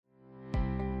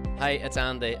Hi, it's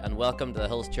Andy, and welcome to the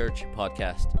Hills Church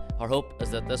podcast. Our hope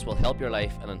is that this will help your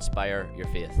life and inspire your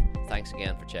faith. Thanks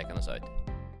again for checking us out.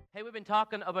 Hey, we've been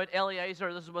talking about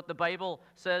Eliezer. This is what the Bible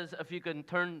says, if you can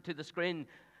turn to the screen.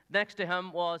 Next to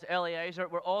him was Eliezer.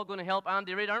 We're all going to help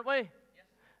Andy read, aren't we? Yes.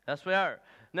 Yes, we are.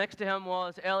 Next to him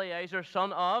was Eliezer,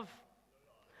 son of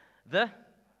the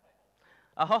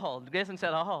Ahol. Grayson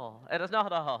said Ahol. It is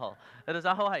not Ahol. It is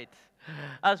Ahohite.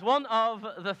 As one of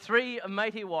the three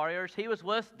mighty warriors, he was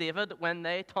with David when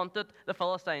they taunted the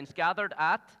Philistines, gathered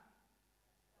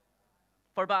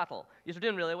for battle. You're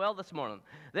doing really well this morning.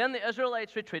 Then the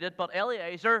Israelites retreated, but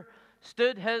Eliezer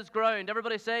stood his ground.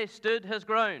 Everybody say, stood his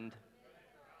ground.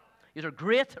 These are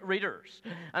great readers.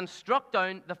 And struck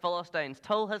down the Philistines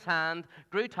till his hand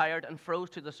grew tired and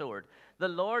froze to the sword. The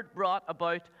Lord brought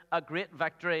about a great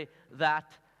victory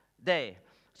that day.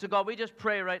 So God, we just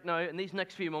pray right now in these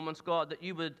next few moments, God, that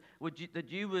you would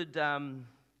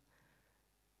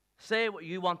say what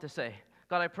you want to say.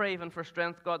 God, I pray even for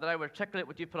strength, God, that I would articulate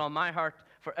what you put on my heart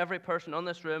for every person in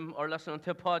this room or listening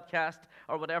to a podcast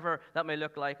or whatever that may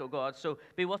look like, oh God. So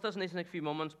be with us in these next few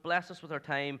moments. Bless us with our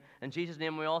time. In Jesus'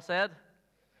 name we all said,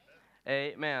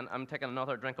 Amen. I'm taking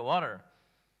another drink of water.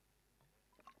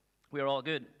 We are all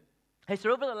good. Hey, so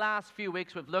over the last few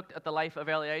weeks, we've looked at the life of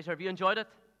Eliezer. Have you enjoyed it?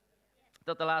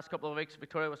 That the last couple of weeks,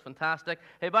 Victoria was fantastic.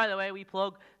 Hey, by the way, we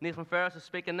plug Nathan Ferris is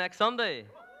speaking next Sunday.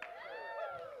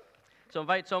 So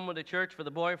invite someone to church for the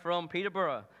boy from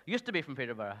Peterborough, used to be from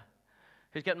Peterborough,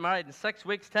 who's getting married in 6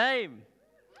 weeks' time.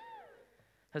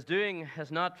 His doing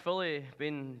has not fully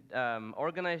been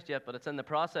organized yet, but it's in the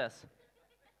process.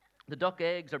 The duck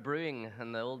eggs are brewing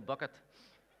in the old bucket.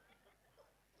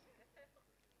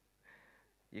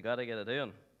 You got to get it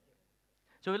doing.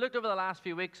 So we looked over the last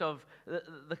few weeks of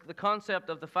the concept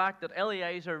of the fact that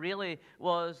Eliezer really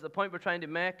was, the point we're trying to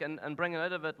make and bringing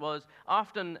out of it was,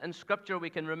 often in Scripture we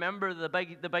can remember the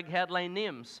big headline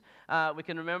names. We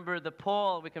can remember the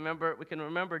Paul, we can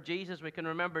remember Jesus, we can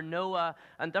remember Noah,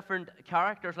 and different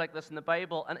characters like this in the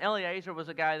Bible. And Eliezer was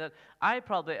a guy that I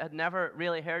probably had never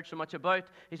really heard so much about.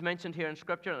 He's mentioned here in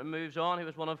Scripture, and it moves on. He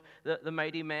was one of the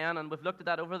mighty men, and we've looked at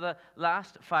that over the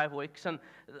last 5 weeks. And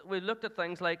we looked at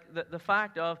things like the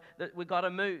fact of that we got to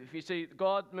move. You see,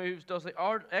 God moves, does the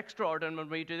extraordinary when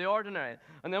we do the ordinary.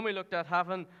 And then we looked at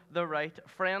having the right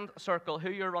friend circle. Who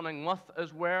you're running with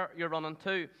is where you're running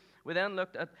to. We then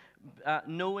looked at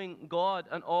knowing God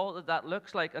and all that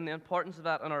looks like and the importance of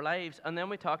that in our lives. And then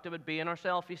we talked about being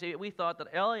ourselves. You see, we thought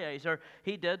that Eliezer,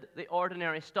 he did the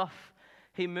ordinary stuff.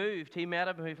 He moved, he made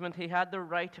a movement, he had the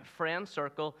right friend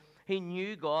circle. He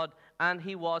knew God, and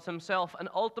he was himself. And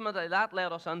ultimately, that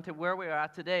led us into where we are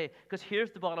at today. Because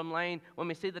here's the bottom line. When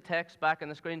we see the text back on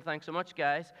the screen, thanks so much,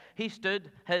 guys. He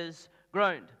stood his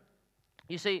ground.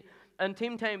 You see, in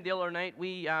team time the other night,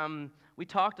 we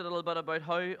talked a little bit about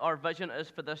how our vision is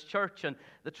for this church. And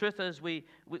the truth is, we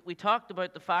talked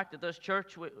about the fact that this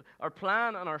church, our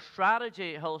plan and our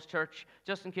strategy, Hills Church,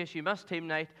 just in case you missed team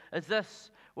night, is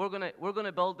this. We're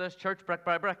gonna build this church brick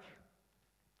by brick.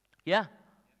 Yeah.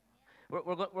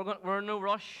 We're in no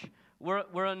rush.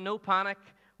 We're in no panic.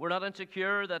 We're not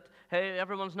insecure that, hey,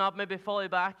 everyone's not maybe fully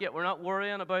back yet. We're not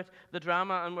worrying about the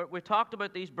drama. And we talked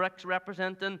about these bricks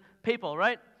representing people,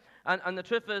 right? And the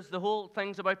truth is, the whole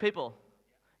thing's about people.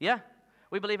 Yeah?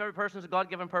 We believe every person has a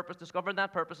God-given purpose. Discovering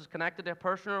that purpose is connected to a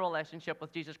personal relationship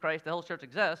with Jesus Christ. The whole church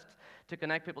exists to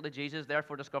connect people to Jesus,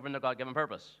 therefore discovering their God-given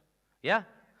purpose. Yeah?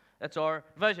 That's our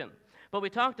vision. But we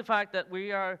talked the fact that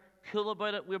we are cool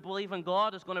about it. We believe in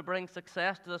God is going to bring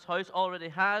success to this house, already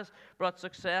has brought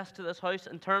success to this house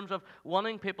in terms of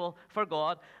wanting people for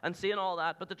God and seeing all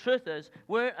that. But the truth is,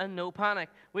 we're in no panic.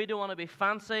 We don't want to be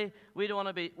fancy. We're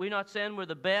not saying we're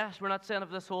the best. We're not saying of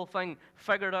this whole thing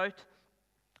figured out.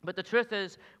 But the truth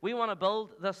is, we want to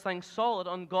build this thing solid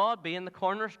on God being the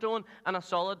cornerstone and a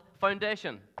solid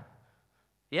foundation.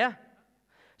 Yeah?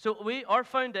 So our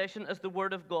foundation is the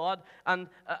Word of God, and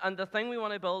the thing we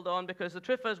want to build on, because the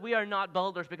truth is we are not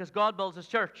builders, because God builds His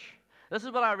church. This is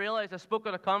what I realized. I spoke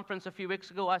at a conference a few weeks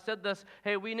ago. I said this,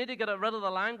 hey, we need to get rid of the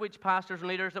language, pastors and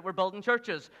leaders, that we're building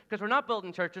churches, because we're not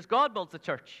building churches. God builds the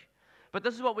church. But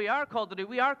this is what we are called to do.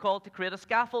 We are called to create a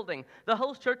scaffolding. The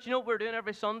Hills Church, you know what we're doing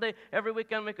every Sunday, every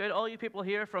weekend we go out. All you people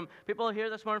here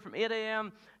this morning from 8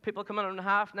 a.m., people coming in at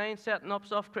 9:30, setting up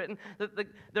stuff, creating.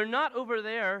 They're not over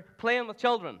there playing with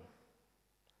children.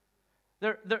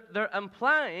 They're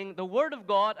implying the Word of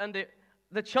God and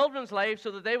the children's lives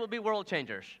so that they will be world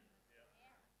changers.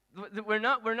 We're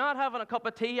not having a cup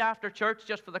of tea after church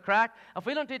just for the crack. If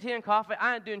we don't do tea and coffee,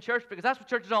 I ain't doing church, because that's what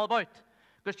church is all about.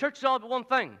 Because church is all about one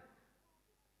thing.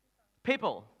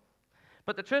 People.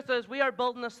 But the truth is, we are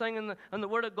building this thing in the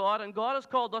Word of God, and God has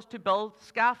called us to build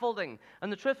scaffolding.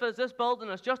 And the truth is, this building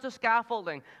is just a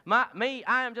scaffolding. I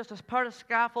am just a part of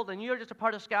scaffolding. You're just a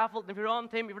part of scaffolding. If you're on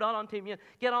team, if you're not on team,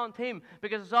 get on team.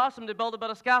 Because it's awesome to build a bit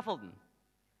of scaffolding.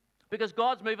 Because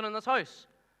God's moving in this house.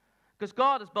 Because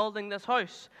God is building this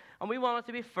house. And we want it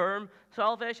to be firm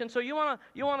salvation. So you want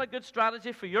a good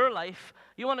strategy for your life.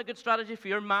 You want a good strategy for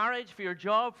your marriage, for your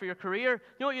job, for your career. You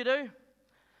know what you do?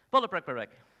 Build it brick by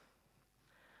brick.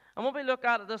 And what we look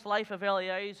at this life of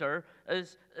Eliezer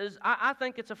is I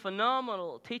think it's a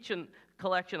phenomenal teaching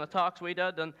collection of talks we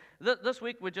did. And this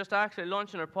week we're just actually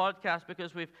launching our podcast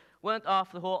because we've went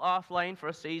off the whole offline for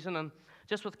a season. And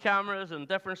just with cameras and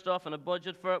different stuff and a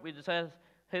budget for it, we decided,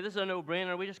 hey, this is a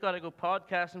no-brainer. We just got to go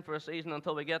podcasting for a season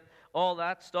until we get all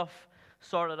that stuff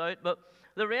sorted out. But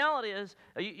the reality is,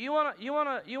 you want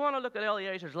to look at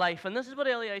Eliezer's life, and this is what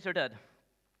Eliezer did.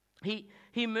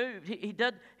 He moved.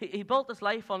 He built his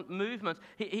life on movements.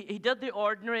 He did the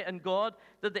ordinary, and God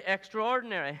did the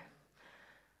extraordinary.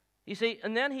 You see,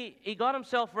 and then he got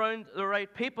himself around the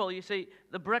right people. You see,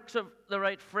 the bricks of the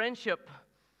right friendship.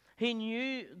 He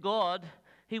knew God.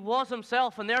 He was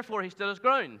himself, and therefore he stood his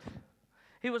ground.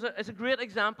 It's a great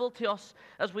example to us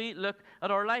as we look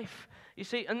at our life. You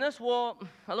see, in this wall,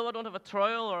 although I don't have a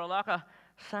trowel or a lack of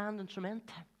sand and cement,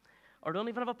 or don't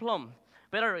even have a plumb,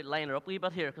 better line her up a wee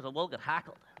bit here because I will get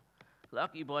hackled.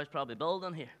 Look, you boys probably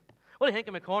building here. What do you think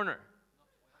of my corner?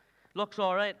 Looks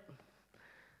all right.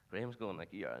 Graham's going like,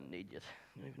 you're an idiot.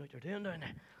 You don't even know what you're doing down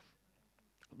there.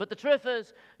 But the truth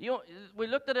is, we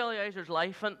looked at Eliezer's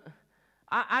life, and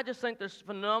I just think there's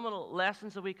phenomenal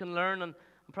lessons that we can learn, and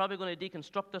I'm probably going to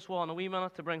deconstruct this wall in a wee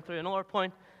minute to bring through another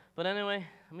point. But anyway,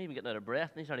 I'm even getting out of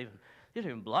breath. These aren't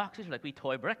even blocks. These are like wee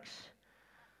toy bricks.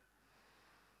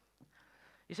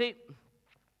 You see,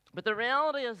 but the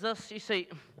reality is this, you see,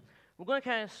 we're going to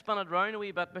kind of spin it around a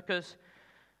wee bit because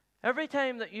every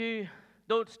time that you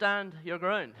don't stand your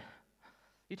ground,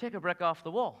 you take a brick off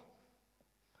the wall.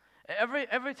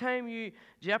 Every time you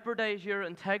jeopardize your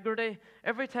integrity,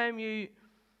 every time you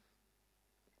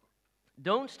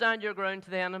don't stand your ground to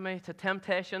the enemy, to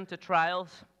temptation, to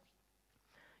trials,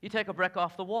 you take a brick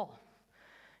off the wall.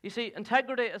 You see,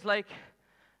 integrity is like,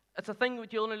 it's a thing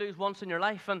that you only lose once in your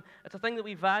life, and it's a thing that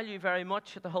we value very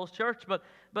much at the Hulse Church. But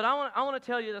I want to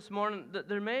tell you this morning that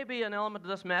there may be an element of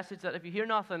this message that if you hear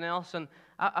nothing else, and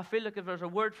I feel like if there's a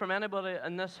word from anybody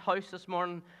in this house this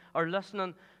morning or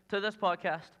listening to this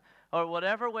podcast or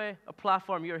whatever way, a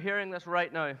platform, you're hearing this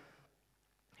right now,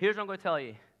 here's what I'm going to tell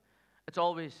you. It's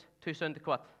always too soon to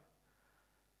quit.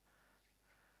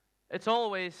 It's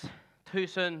always too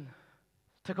soon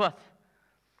to quit.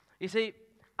 You see,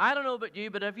 I don't know about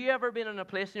you, but have you ever been in a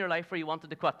place in your life where you wanted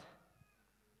to quit?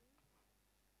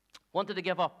 Wanted to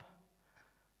give up?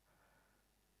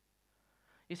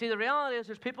 You see, the reality is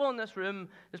there's people in this room,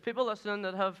 there's people listening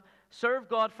that have served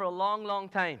God for a long, long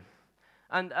time.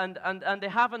 And they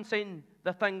haven't seen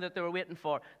the thing that they were waiting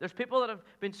for. There's people that have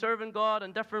been serving God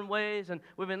in different ways, and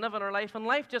we've been living our life, and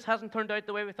life just hasn't turned out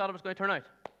the way we thought it was going to turn out.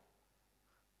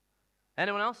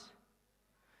 Anyone else?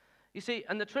 You see,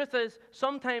 and the truth is,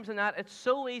 sometimes in that, it's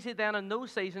so easy then in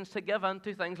those seasons to give in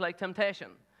to things like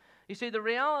temptation. You see, the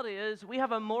reality is we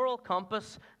have a moral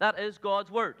compass that is God's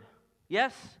Word.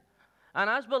 Yes? And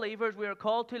as believers, we are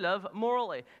called to live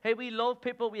morally. Hey, we love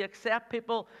people, we accept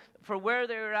people for where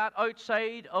they're at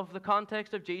outside of the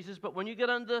context of Jesus. But when you get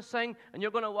into this thing and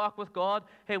you're going to walk with God,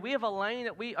 hey, we have a line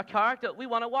a character that we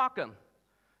want to walk in.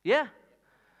 Yeah?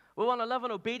 We want to live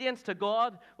in obedience to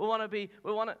God. We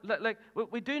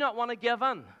do not want to give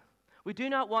in. We do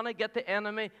not want to get the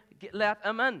enemy, let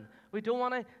him in. We don't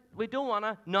want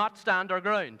to not stand our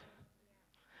ground.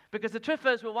 Because the truth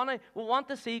is, we want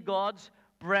to see God's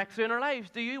breakthrough in our lives.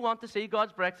 Do you want to see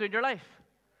God's breakthrough in your life?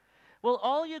 Well,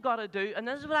 all you got to do, and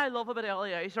this is what I love about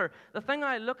Eliezer, the thing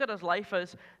I look at his life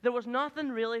is, there was nothing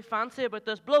really fancy about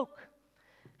this bloke.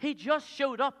 He just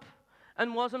showed up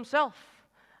and was himself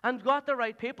and got the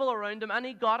right people around him, and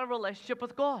he got a relationship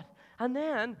with God. And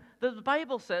then the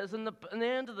Bible says in the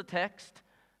end of the text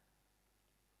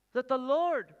that the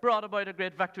Lord brought about a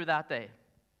great victory that day.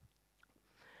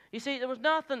 You see, there was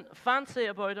nothing fancy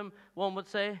about him, one would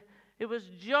say. It was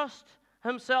just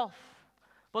himself.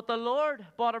 But the Lord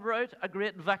brought about a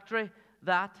great victory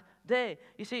that day.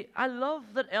 You see, I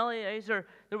love that Eliezer,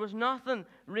 there was nothing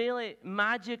really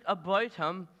magic about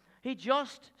him. He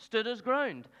just stood his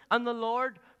ground. And the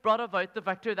Lord brought about the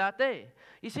victory that day.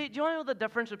 You see, do you want to know the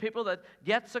difference with people that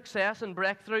get success and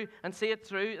breakthrough and see it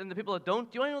through and the people that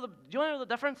don't? Do you want to know the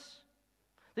difference?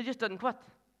 They just didn't quit.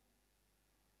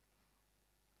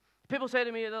 People say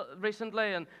to me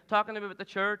recently, and talking to me about the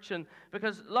church, and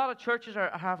because a lot of churches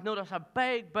have noticed a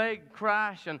big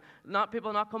crash, and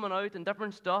people not coming out and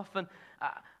different stuff, and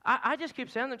I just keep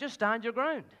saying to them, just stand your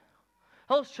ground.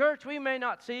 Whole church, we may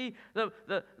not see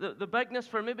the bigness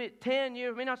for maybe 10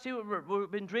 years, we may not see what we've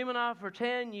been dreaming of for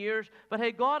 10 years, but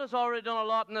hey, God has already done a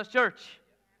lot in this church.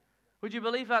 Would you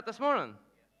believe that this morning?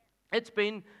 It's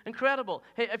been incredible.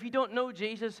 Hey, if you don't know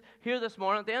Jesus here this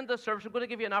morning, at the end of the service, we're going to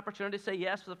give you an opportunity to say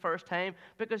yes for the first time,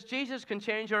 because Jesus can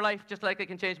change your life just like it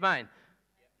can change mine.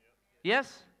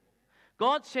 Yes?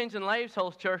 God's changing lives,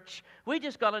 whole church. We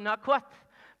just got to not quit.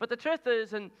 But the truth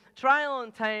is, in trial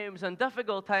and times and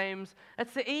difficult times,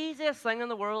 it's the easiest thing in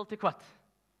the world to quit.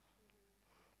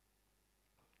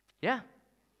 Yeah.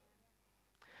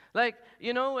 Like,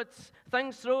 you know, it's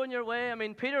things thrown your way. I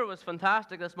mean, Peter was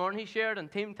fantastic this morning. He shared in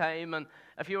team time, and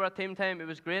if you were at team time, it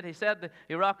was great. He said that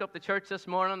he rocked up the church this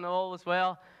morning, and all was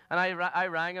well. And I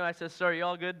rang him. I said, "Sir, you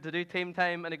all good to do team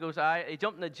time?" And he goes, "Aye." He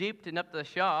jumped in the Jeep to nip to the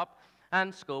shop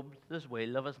and scubbed this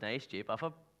wheel of his nice Jeep off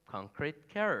a concrete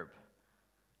curb.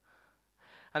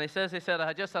 And he said,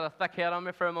 "I just had a thick head on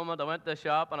me for a moment. I went to the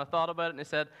shop, and I thought about it." And he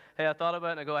said, "Hey, I thought about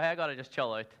it." And I go, "Hey, I got to just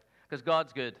chill out, because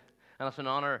God's good. And it's an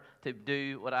honor to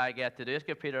do what I get to do." Let's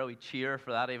give Peter a wee cheer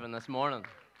for that even this morning.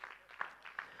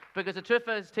 Because the truth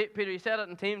is, Peter, you said it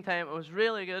in team time, it was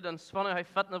really good, and it's funny how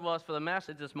fitting it was for the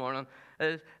message this morning,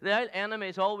 is the enemy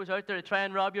is always out there to try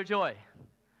and rob your joy.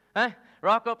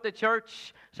 Rock up the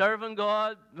church, serving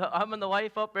God, having the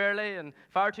wife up early, and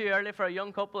far too early for a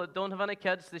young couple that don't have any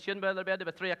kids. They shouldn't be in their bed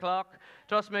about 3 o'clock.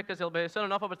 Trust me, because they'll be soon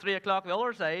enough about 3 o'clock the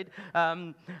other side.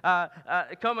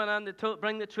 Coming in to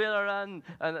bring the trailer in,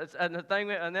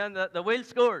 and then the wheel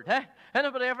scored.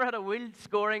 Anybody ever had a wheel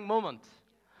scoring moment?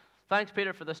 Thanks,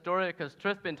 Peter, for the story, because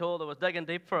truth being told, I was digging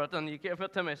deep for it, and you gave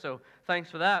it to me, so thanks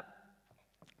for that.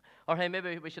 Or hey,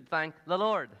 maybe we should thank the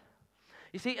Lord.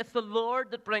 You see, it's the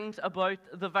Lord that brings about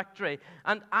the victory.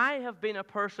 And I have been a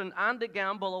person, and a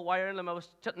gamble, a while. I was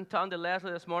chatting to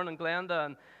Leslie this morning, Glenda,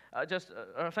 and I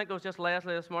think it was just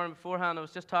Leslie this morning beforehand. I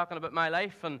was just talking about my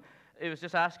life, and he was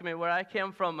just asking me where I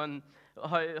came from and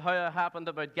how it happened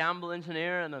about gamble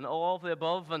engineering and all of the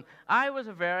above. And I was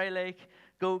a very,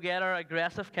 go-getter,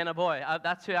 aggressive kind of boy.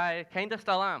 That's who I kind of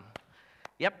still am.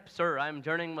 Yep, sir, I'm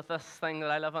journeying with this thing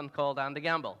that I live in called Andy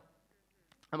Gamble.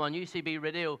 I'm on UCB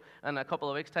radio in a couple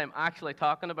of weeks' time actually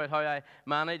talking about how I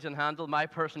manage and handle my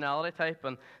personality type,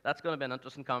 and that's going to be an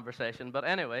interesting conversation. But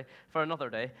anyway, for another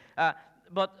day.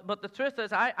 But the truth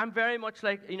is, I'm very much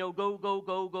like,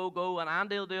 go, and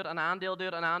Andy will do it, and Andy will do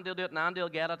it, and Andy will do it, and Andy will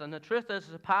get it. And the truth is,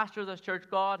 as a pastor of this church,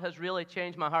 God has really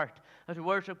changed my heart. As we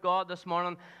worship God this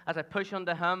morning, as I push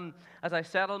unto Him, as I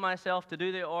settle myself to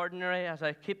do the ordinary, as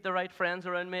I keep the right friends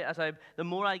around me, the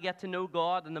more I get to know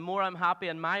God, and the more I'm happy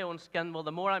in my own skin, well,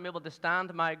 the more I'm able to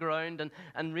stand my ground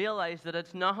and realize that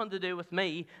it's nothing to do with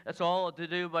me, it's all to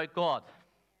do about God.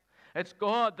 It's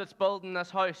God that's building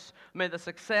this house. May the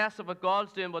success of what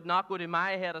God's doing would not go to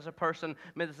my head as a person.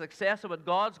 May the success of what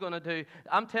God's going to do.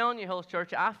 I'm telling you, Hills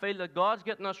Church, I feel that God's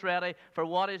getting us ready for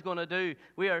what He's going to do.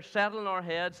 We are settling our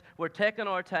heads. We're taking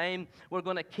our time. We're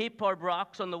going to keep our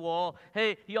blocks on the wall.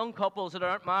 Hey, young couples that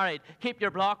aren't married, keep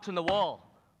your blocks on the wall.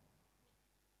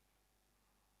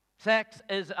 Sex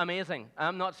is amazing.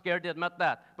 I'm not scared to admit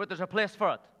that, but there's a place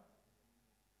for it.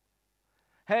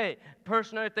 Hey,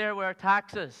 person out there with our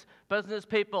taxes, business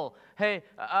people, hey,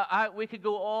 we could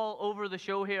go all over the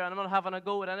show here, and I'm not having a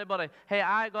go at anybody. Hey,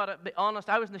 I got to be honest,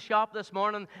 I was in the shop this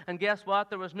morning, and guess what?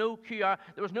 There was no QR,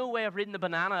 there was no way of reading the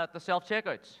banana at the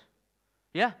self-checkouts.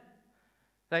 Yeah?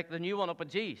 Like the new one up at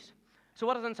G's. So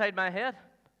what is inside my head?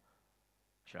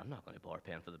 Sure, I'm not going to bother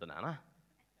paying for the banana.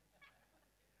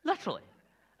 Literally.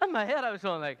 In my head, I was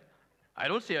going like, I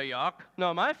don't see a yuck.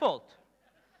 Not my fault.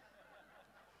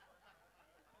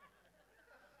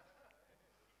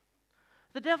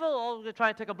 The devil always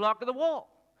try to take a block of the wall.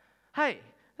 Hey,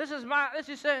 this is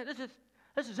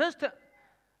his.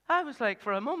 I was like,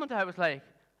 for a moment, I was like,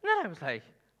 what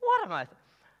am I?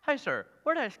 Hey, sir,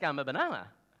 where did I scam a banana?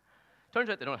 Turns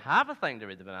out they don't have a thing to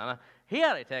read the banana. He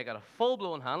had to take out a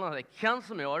full-blown handle and they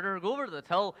cancel my order, go over to the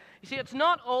till. You see, it's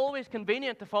not always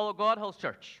convenient to follow God, Hills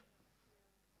Church.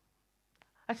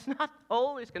 It's not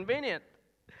always convenient.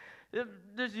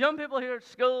 There's young people here at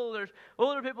school, there's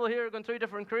older people here going through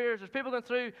different careers, there's people going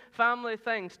through family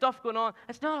things, stuff going on.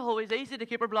 It's not always easy to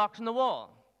keep our blocks on the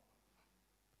wall.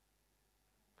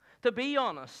 To be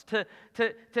honest,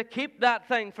 to keep that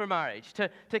thing for marriage,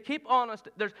 to keep honest,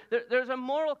 there's a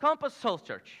moral compass, Hills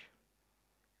Church,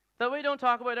 that we don't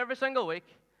talk about every single week,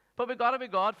 but we've got to be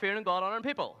God-fearing, God-honoring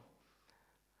people.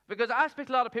 Because I speak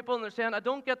to a lot of people and they're saying, I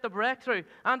don't get the breakthrough.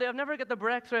 Andy, I never get the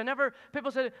breakthrough. People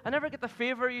say, I never get the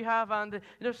favor you have, Andy.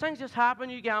 Things just happen,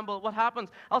 you gamble. What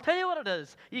happens? I'll tell you what it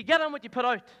is. You get in what you put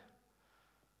out.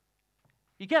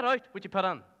 You get out what you put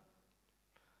in.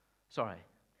 Sorry.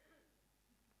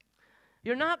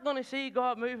 You're not going to see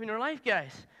God move in your life,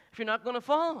 guys, if you're not going to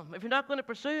follow Him, if you're not going to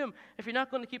pursue Him, if you're not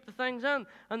going to keep the things in.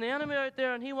 And the enemy out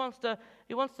there, and he wants to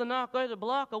knock out a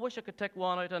block. I wish I could take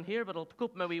one out on here, but it'll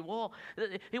cope my wee wall.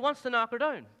 He wants to knock her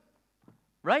down,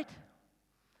 right?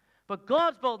 But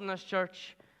God's building this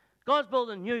church. God's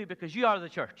building you because you are the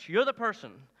church. You're the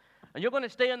person. And you're going to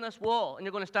stay on this wall, and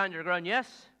you're going to stand your ground,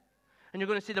 yes? And you're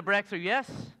going to see the breakthrough, yes?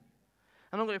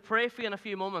 And I'm going to pray for you in a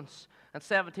few moments. And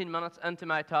 17 minutes into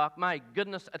my talk, my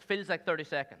goodness, it feels like 30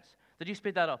 seconds. Did you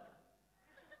speed that up?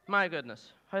 My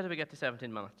goodness, how did we get to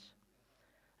 17 minutes?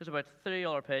 There's about 3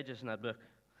 other pages in that book.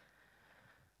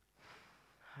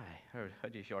 How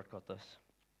do you shortcut this?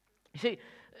 You see,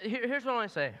 here's what I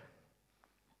say.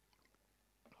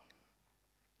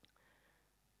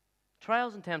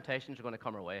 Trials and temptations are going to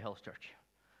come our way, Hills Church.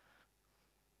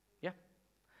 Yeah?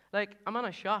 Like, I'm in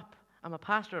a shop, I'm a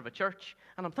pastor of a church,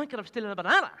 and I'm thinking of stealing a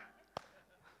banana.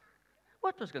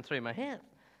 What was going through my head?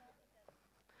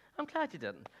 I'm glad you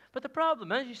didn't. But the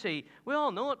problem is, you see, we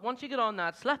all know it. Once you get on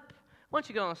that slip, once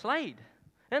you get on a slide,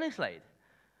 any slide,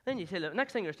 then you steal it.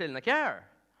 Next thing you're stealing a car.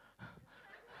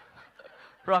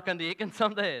 Rocking the Aiken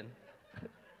someday.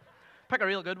 Pick a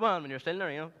real good one when you're stealing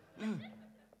her, you know.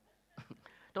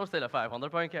 Don't steal a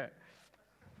 £500 car.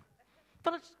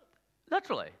 But it's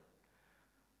literally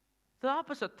the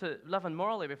opposite to living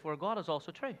morally before God is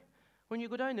also true. When you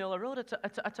go down the other road,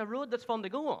 it's a road that's fun to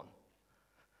go on.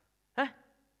 Eh?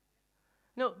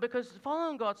 No, because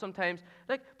following God sometimes,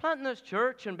 like planting this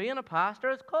church and being a pastor,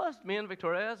 has caused me and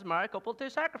Victoria as a married couple to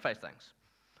sacrifice things.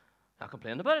 Not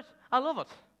complaining about it. I love it.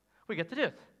 We get to do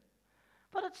it.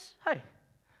 But it's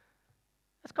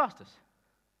cost us.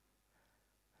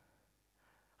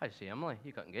 I see Emily,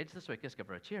 you got engaged this week. Let's give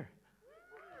her a cheer.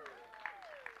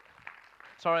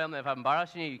 Sorry, Emily, if I'm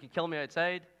embarrassing you. You can kill me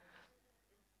outside.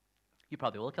 You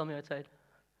probably will kill me outside.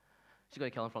 She's going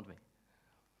to kill in front of me.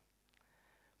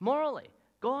 Morally,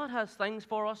 God has things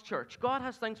for us, church. God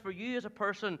has things for you as a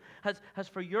person, has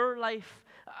for your life.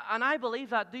 And I believe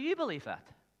that. Do you believe that?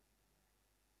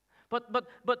 But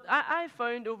I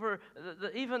found over,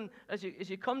 even as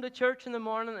you come to church in the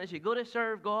morning, as you go to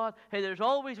serve God, hey, there's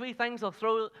always wee things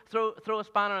that'll throw a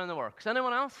spanner in the works.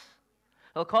 Anyone else?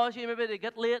 It'll cause you maybe to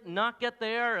get late and not get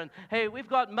there. And hey, we've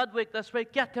got midweek this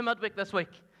week. Get to midweek this week.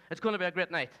 It's going to be a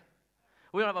great night.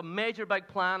 We don't have a major big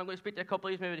plan. I'm going to speak to a couple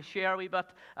of you maybe to share a wee bit.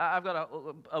 I've got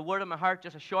a word in my heart,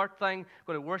 just a short thing. I'm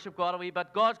going to worship God a wee bit.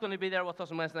 God's going to be there with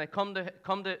us on Wednesday night. Come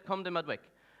to midweek.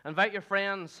 Invite your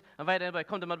friends. Invite anybody.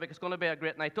 Come to midweek. It's going to be a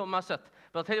great night. Don't miss it.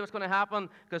 But I'll tell you what's going to happen,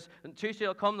 because Tuesday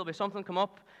will come. There'll be something come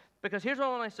up. Because here's what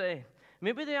I want to say.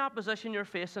 Maybe the opposition you're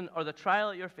facing or the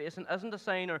trial you're facing isn't a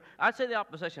sign, or I'd say the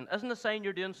opposition isn't a sign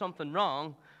you're doing something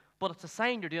wrong, but it's a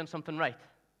sign you're doing something right.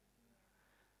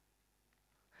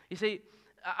 You see,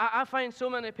 I find so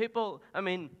many people, I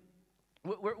mean,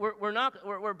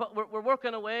 we're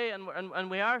working away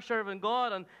and we are serving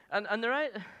God and they're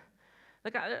right.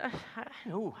 Like I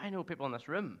know people in this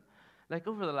room. Like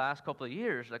over the last couple of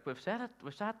years, like we've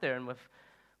sat there and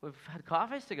we've had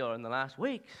coffees together in the last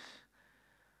weeks.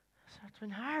 So it's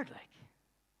been hard, like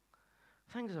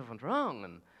things have went wrong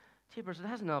and cheapers, it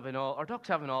hasn't all been all, our ducks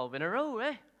haven't all been a row,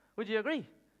 eh? Would you agree?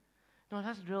 No, it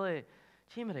hasn't really.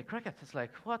 Jiminy cricket, it's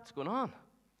like, what's going on?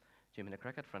 Jiminy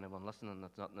cricket, for anyone listening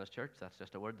that's not in this church, that's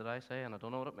just a word that I say and I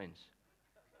don't know what it means.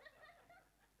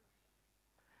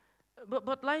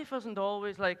 But life isn't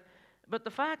always like, but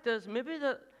the fact is, maybe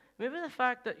the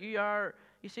fact that you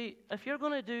see, if you're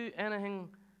going to do anything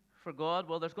for God,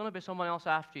 well, there's going to be someone else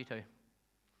after you too.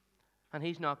 And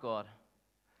He's not God.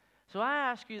 So I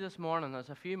ask you this morning, as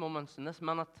a few moments in this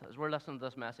minute, as we're listening to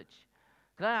this message,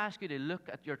 could I ask you to look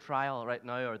at your trial right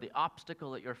now, or the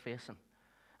obstacle that you're facing?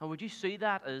 And would you see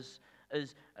that as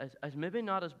maybe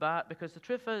not as bad? Because the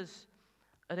truth is,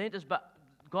 it ain't as bad.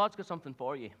 God's got something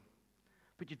for you.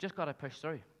 But you've just got to push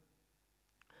through.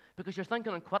 Because you're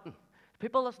thinking on quitting.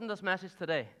 People listen to this message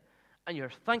today, and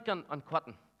you're thinking on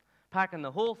quitting. Packing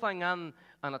the whole thing in,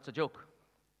 and it's a joke.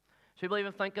 So people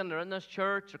even thinking they're in this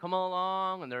church, they're coming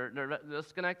along, and they're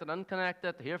disconnected,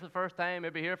 unconnected, they're here for the first time,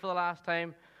 maybe here for the last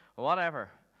time. Whatever.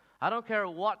 I don't care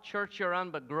what church you're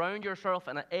in, but ground yourself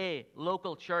in a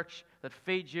local church that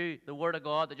feeds you the Word of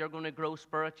God, that you're going to grow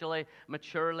spiritually,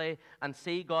 maturely, and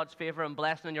see God's favor and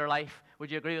blessing in your life.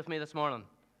 Would you agree with me this morning?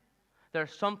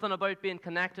 There's something about being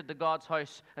connected to God's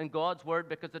house and God's word,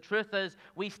 because the truth is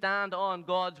we stand on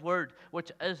God's word,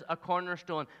 which is a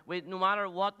cornerstone. No matter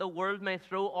what the world may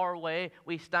throw our way,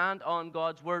 we stand on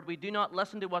God's word. We do not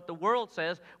listen to what the world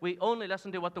says. We only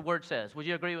listen to what the word says. Would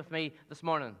you agree with me this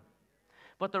morning?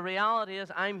 But the reality is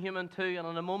I'm human too, and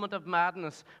in a moment of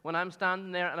madness, when I'm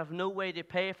standing there and have no way to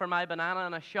pay for my banana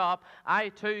in a shop, I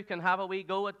too can have a wee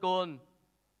go at going,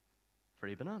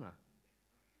 free banana.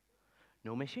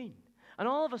 No machine. And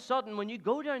all of a sudden, when you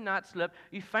go down that slip,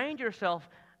 you find yourself,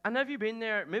 and have you been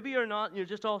there? Maybe you're not, and you're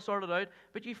just all sorted out,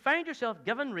 but you find yourself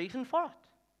given reason for it.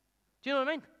 Do you know what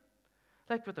I mean?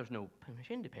 Like, but there's no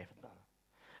machine to pay for the banana.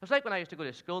 It was like when I used to go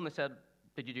to school and they said,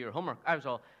 did you do your homework? I was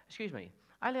all, excuse me,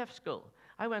 I left school.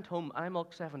 I went home and I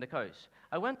milked 70 cows.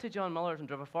 I went to John Miller's and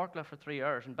drove a forklift for 3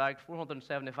 hours and bagged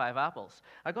 475 apples.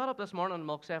 I got up this morning and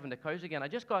milked 70 cows again. I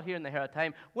just got here in the hair of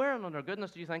time. Where in under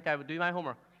goodness do you think I would do my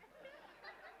homework?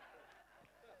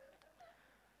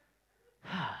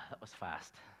 That was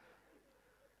fast.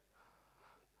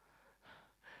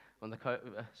 When the cow,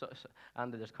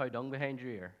 Andy, there's cow dung behind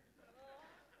your ear.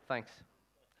 Thanks.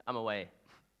 I'm away.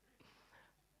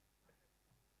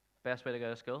 Best way to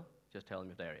go to school? Just tell them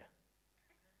you've diarrhea.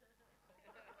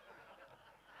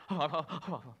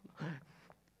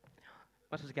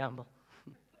 What is a gamble?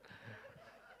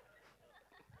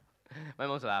 My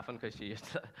mum's laughing because she used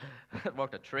to it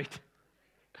worked a treat.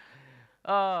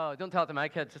 Oh, don't tell it to my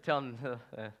kids. Just tell them.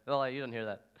 Well, you didn't hear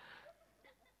that.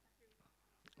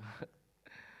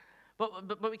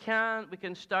 But we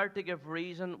can start to give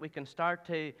reason. We can start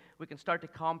to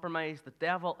compromise. The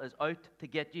devil is out to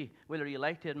get you, whether you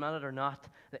like to admit it or not.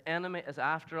 The enemy is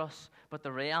after us, but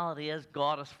the reality is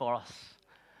God is for us.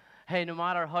 Hey, no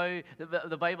matter how,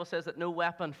 the Bible says that no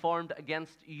weapon formed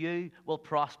against you will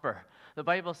prosper. The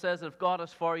Bible says that if God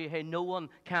is for you, hey, no one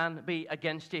can be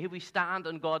against you. Hey, we stand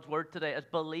on God's word today as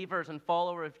believers and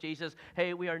followers of Jesus.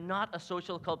 Hey, we are not a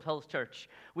social club Hills church.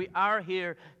 We are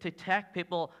here to take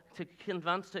people, to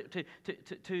convert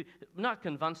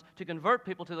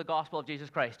people to the gospel of Jesus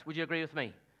Christ. Would you agree with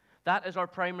me? That is our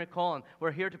primary calling.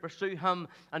 We're here to pursue Him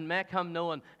and make Him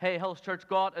known. Hey, Hills Church,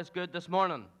 God is good this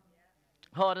morning.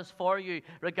 God is for you,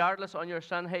 regardless on your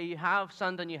sin. Hey, you have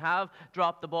sinned and you have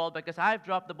dropped the ball, because I've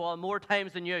dropped the ball more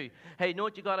times than you. Hey, you know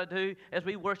what you got to do as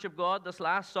we worship God? This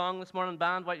last song this morning,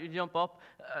 band, why don't you jump up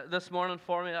this morning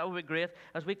for me? That would be great.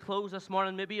 As we close this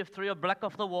morning, maybe you've threw a brick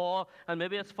off the wall, and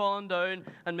maybe it's fallen down,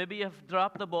 and maybe you've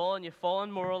dropped the ball, and you've fallen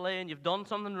morally, and you've done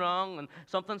something wrong, and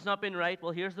something's not been right.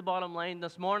 Well, here's the bottom line.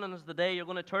 This morning is the day you're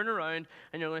going to turn around,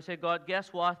 and you're going to say, God,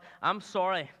 guess what? I'm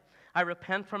sorry. I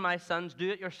repent for my sins.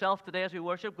 Do it yourself today as we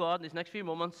worship God in these next few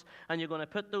moments. And you're going to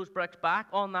put those bricks back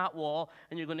on that wall.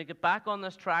 And you're going to get back on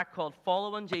this track called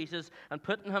following Jesus and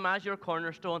putting Him as your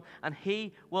cornerstone. And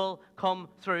He will come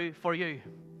through for you.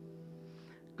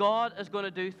 God is going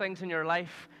to do things in your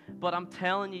life, but I'm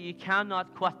telling you, you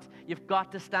cannot quit. You've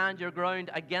got to stand your ground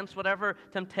against whatever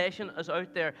temptation is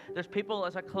out there. There's people,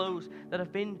 as I close, that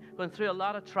have been going through a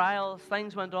lot of trials.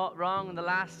 Things went wrong in the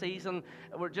last season.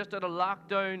 We're just out of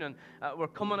lockdown, and we're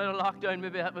coming out of lockdown.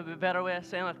 Maybe that would be a better way of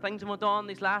saying it. Things went on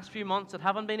these last few months that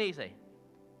haven't been easy.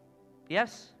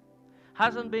 Yes?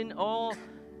 Hasn't been all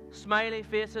smiley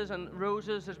faces and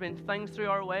roses. There's been things through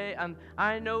our way, and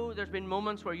I know there's been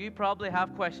moments where you probably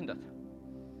have questioned it.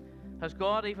 Is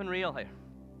God even real here?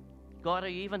 God, are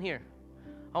you even here?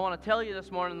 I want to tell you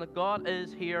this morning that God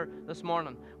is here this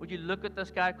morning. Would you look at this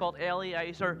guy called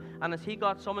Eliezer, and has he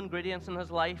got some ingredients in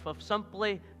his life of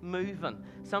simply moving,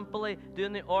 simply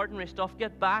doing the ordinary stuff,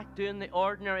 get back doing the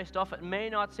ordinary stuff. It may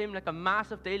not seem like a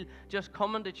massive deal just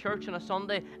coming to church on a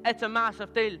Sunday. It's a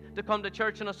massive deal to come to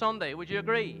church on a Sunday. Would you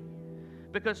agree?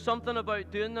 Because something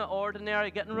about doing the ordinary,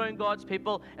 getting around God's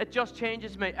people, it just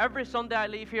changes me. Every Sunday I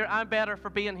leave here, I'm better for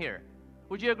being here.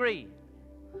 Would you agree?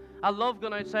 I love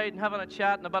going outside and having a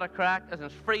chat and a bit of crack, as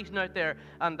it's freezing out there.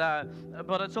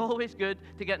 But it's always good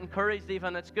to get encouraged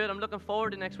even. It's good. I'm looking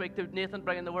forward to next week to Nathan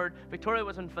bringing the word. Victoria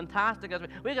was fantastic.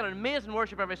 We got an amazing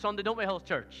worship every Sunday, don't we, Hills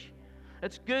Church?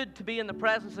 It's good to be in the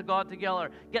presence of God together,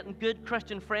 getting good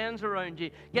Christian friends around you,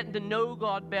 getting to know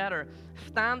God better,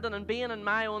 standing and being in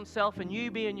my own self and you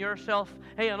being yourself,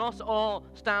 hey, and us all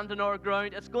standing our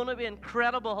ground. It's going to be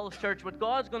incredible, Hills Church, what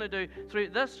God's going to do through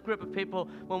this group of people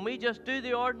when we just do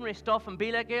the ordinary stuff and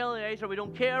be like Eliezer. We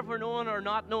don't care if we're known or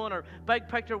not known, or big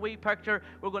picture, wee picture.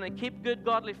 We're going to keep good,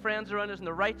 godly friends around us in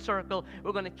the right circle.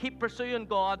 We're going to keep pursuing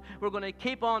God. We're going to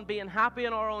keep on being happy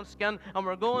in our own skin, and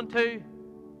we're going to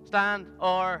stand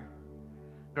our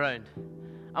ground.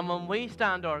 And when we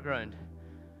stand our ground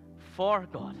for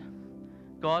God,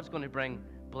 God's going to bring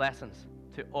blessings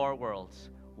to our worlds,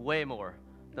 way more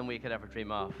than we could ever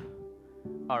dream of.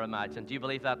 or imagine. Do you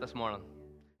believe that this morning?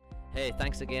 Hey,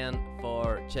 thanks again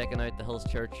for checking out the Hills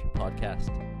Church podcast.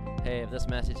 Hey, if this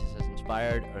message has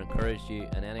inspired or encouraged you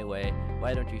in any way,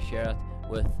 why don't you share it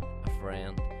with a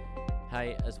friend?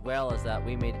 Hi, as well as that,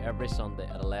 we meet every Sunday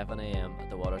at 11 a.m. at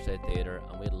the Waterside Theatre,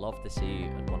 and we'd love to see you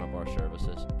at one of our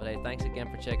services. But hey, thanks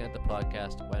again for checking out the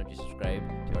podcast. Why don't you subscribe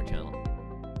to our